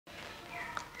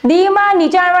દીવમાં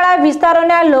નીચાણવાળા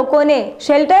વિસ્તારોના લોકોને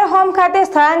શેલ્ટર હોમ ખાતે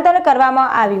સ્થળાંતર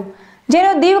કરવામાં આવ્યું,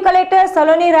 જેનું દીવ કલેક્ટર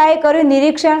સલોની રાયે કર્યું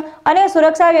નિરીક્ષણ અને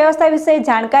સુરક્ષા વ્યવસ્થા વિશે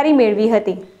જાણકારી મેળવી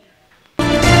હતી।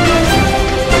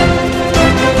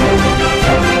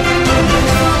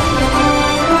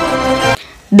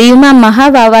 દીવમાં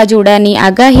મહા વાવાઝોડાની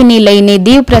આગાહીને લઈને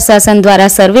દીવ પ્રશાસન દ્વારા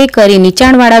સર્વે કરી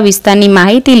નીચાણવાળા વિસ્તારની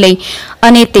માહિતી લઈ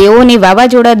અને તેઓને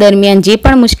વાવાઝોડા દરમિયાન જે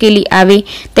પણ મુશ્કેલી આવે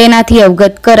તેનાથી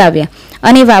અવગત કરાવ્યા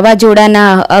અને વાવાઝોડાના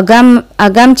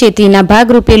અગામચેતીના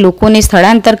ભાગરૂપે લોકોને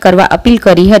સ્થળાંતર કરવા અપીલ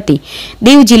કરી હતી।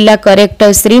 દીવ જિલ્લા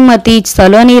કલેક્ટર શ્રીમતી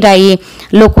સલોની રાયે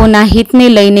લોકોના હિતને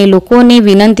લઈને લોકોને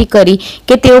વિનંતી કરી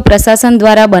કે તેઓ પ્રશાસન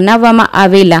દ્વારા બનાવવામાં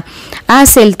આવેલા આ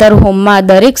શેલ્ટર હોમમાં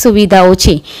દરેક સુવિધાઓ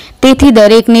છે, તેથી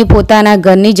દરેકને પોતાના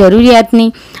ઘરની જરૂરિયાતની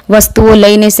વસ્તુઓ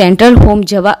લઈને સેન્ટ્રલ હોમ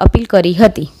જવા અપીલ કરી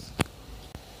હતી।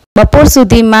 બપોર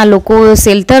સુધીમાં લોકો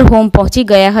શેલ્ટર હોમ પહોંચી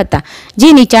ગયા હતા। જે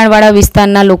નીચાણવાળા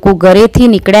વિસ્તારના લોકો ઘરેથી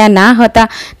નીકળ્યા ના હતા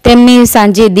તેમને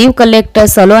સાંજે Diu collector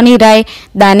Saloni Rai,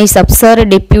 Danish અફસર,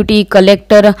 deputy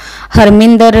collector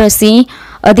Harmandir સિંહ,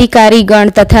 અધિકારીગણ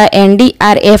તથા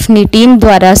NDRFની ટીમ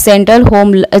દ્વારા સેન્ટ્રલ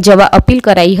હોમ જવા અપીલ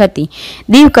કરાઈ હતી।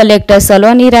 દીવ કલેક્ટર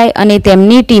સલોની રાય અને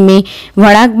તેમની ટીમે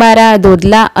વણાકબારા,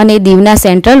 દોદલા અને દીવના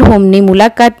સેન્ટ્રલ હોમની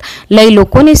મુલાકાત લઈ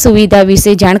લોકોની સુવિધા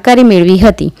વિશે જાણકારી મેળવી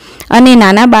હતી અને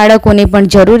નાના બાળકોને પણ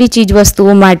જરૂરી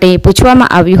ચીજવસ્તુઓ માટે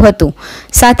પૂછવામાં આવ્યું હતું।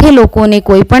 સાથે લોકોને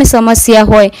કોઈ પણ સમસ્યા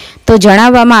હોય તો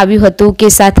જણાવવામાં આવ્યું હતું કે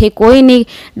સાથે કોઈને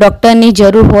ડૉક્ટરની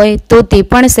જરૂર હોય તો તે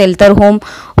પણ શેલ્ટર હોમ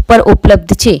પર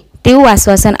ઉપલબ્ધ છે તેવું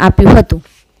આશ્વાસન આપ્યું હતું।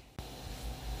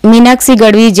 મીનાક્ષી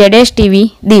ગઢવી, ZSTV,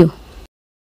 દીવ।